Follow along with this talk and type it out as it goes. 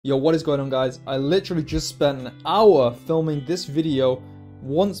Yo, what is going on, guys? I literally just spent an hour filming this video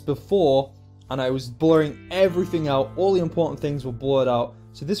once before, and I was blurring everything out. All the important things were blurred out.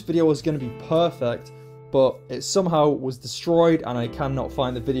 So this video was going to be perfect, but it somehow was destroyed and I cannot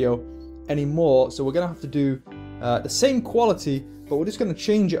find the video anymore. So we're going to have to do the same quality, but we're just going to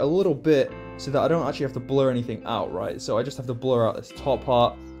change it a little bit so that I don't actually have to blur anything out, right? So I just have to blur out this top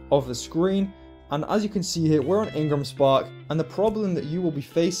part of the screen. And as you can see here, we're on IngramSpark, and the problem that you will be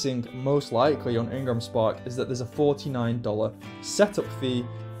facing most likely on IngramSpark is that there's a $49 setup fee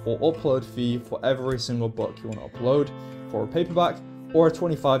or upload fee for every single book you want to upload for a paperback, or a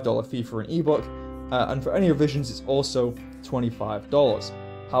 $25 fee for an ebook, and for any revisions it's also $25.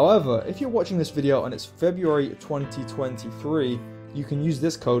 However, if you're watching this video and it's February 2023, you can use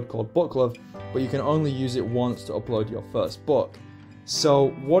this code called BookLove, but you can only use it once to upload your first book. So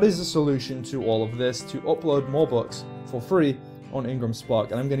what is the solution to all of this? To upload more books for free on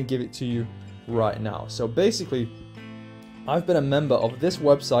IngramSpark, and I'm going to give it to you right now. So basically, I've been a member of this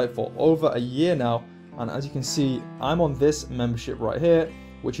website for over a year now, and as you can see, I'm on this membership right here,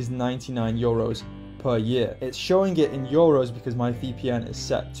 which is 99 euros per year. It's showing it in euros because my VPN is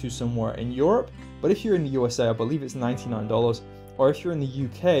set to somewhere in Europe, but if you're in the USA, I believe it's $99, or if you're in the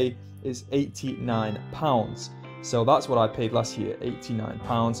UK, it's £89. So that's what I paid last year,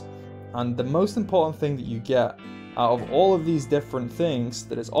 £89. And the most important thing that you get out of all of these different things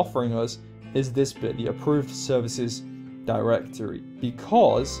that it's offering us is this bit, the approved services directory.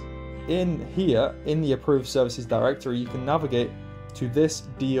 Because in here, in the approved services directory, you can navigate to this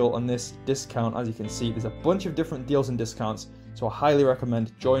deal and this discount. As you can see, there's a bunch of different deals and discounts. So I highly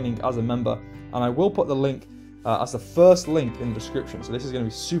recommend joining as a member. And I will put the link as the first link in the description. So this is going to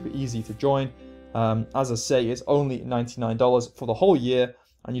be super easy to join. As I say, it's only $99 for the whole year,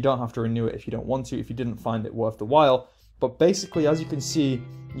 and you don't have to renew it if you don't want to, if you didn't find it worth the while. But basically, as you can see,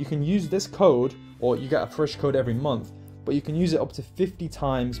 you can use this code, or you get a fresh code every month, but you can use it up to 50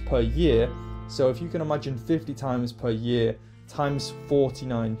 times per year. So if you can imagine 50 times per year times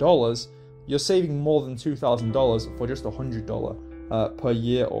 $49, you're saving more than $2,000 for just $100 per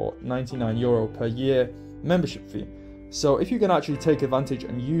year, or 99 euro per year membership fee. So if you can actually take advantage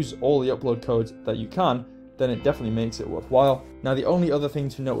and use all the upload codes that you can, then it definitely makes it worthwhile. Now, the only other thing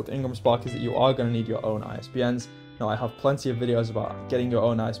to note with IngramSpark is that you are going to need your own ISBNs. Now, I have plenty of videos about getting your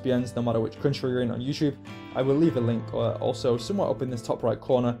own ISBNs, no matter which country you're in on YouTube. I will leave a link also somewhere up in this top right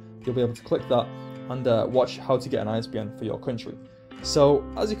corner. You'll be able to click that and watch how to get an ISBN for your country. So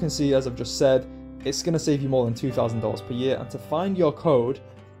as you can see, as I've just said, it's going to save you more than $2,000 per year. And to find your code,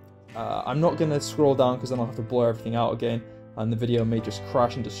 I'm not going to scroll down because then I'll have to blur everything out again, and the video may just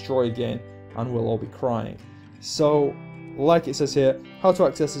crash and destroy again, and we'll all be crying. So, like it says here, how to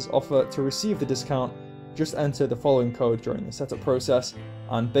access this offer. To receive the discount, just enter the following code during the setup process.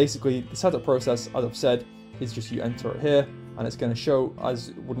 And basically, the setup process, as I've said, is just you enter it here, and it's going to show, as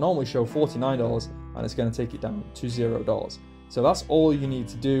it would normally show, $49, and it's going to take it down to $0. So that's all you need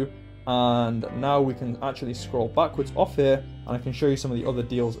to do. And now we can actually scroll backwards off here, and I can show you some of the other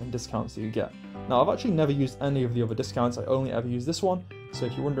deals and discounts that you get. Now, I've actually never used any of the other discounts. I only ever use this one. So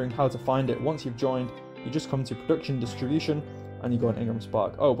if you're wondering how to find it, once you've joined, you just come to production distribution and you go on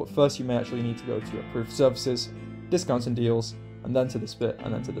IngramSpark. Oh, but first you may actually need to go to approved services, discounts and deals, and then to this bit,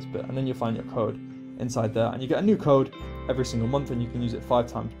 and then to this bit, and then you'll find your code inside there. And you get a new code every single month, and you can use it 5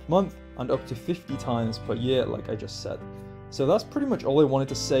 times per month and up to 50 times per year, like I just said. So that's pretty much all I wanted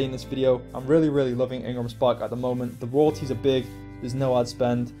to say in this video. I'm really loving IngramSpark at the moment. The royalties are big, there's no ad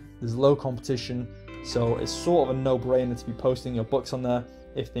spend, there's low competition, so it's sort of a no-brainer to be posting your books on there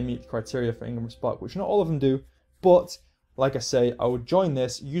if they meet the criteria for IngramSpark, which not all of them do. But like I say, I would join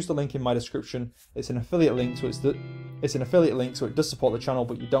this. Use the link in my description. It's an affiliate link, so it does support the channel,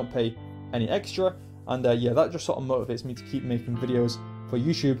 but you don't pay any extra. And yeah, that just sort of motivates me to keep making videos for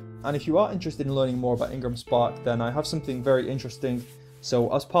YouTube. And if you are interested in learning more about IngramSpark, then I have something very interesting.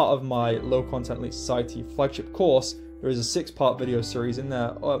 So as part of my Low Content Elite Society flagship course, there is a 6-part video series in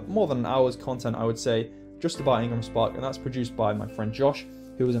there, more than an hour's content, I would say, just about IngramSpark, and that's produced by my friend Josh,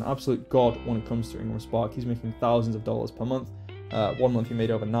 who is an absolute god when it comes to IngramSpark. He's making thousands of dollars per month. One month he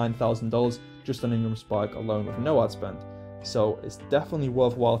made over $9,000 just on IngramSpark alone with no ad spend. So it's definitely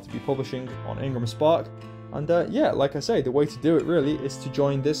worthwhile to be publishing on IngramSpark. And yeah, like I say, the way to do it really is to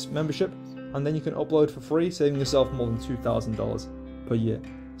join this membership, and then you can upload for free, saving yourself more than $2,000 per year.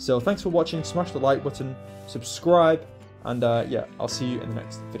 So thanks for watching, smash the like button, subscribe, and yeah, I'll see you in the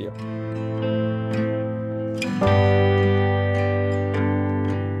next video.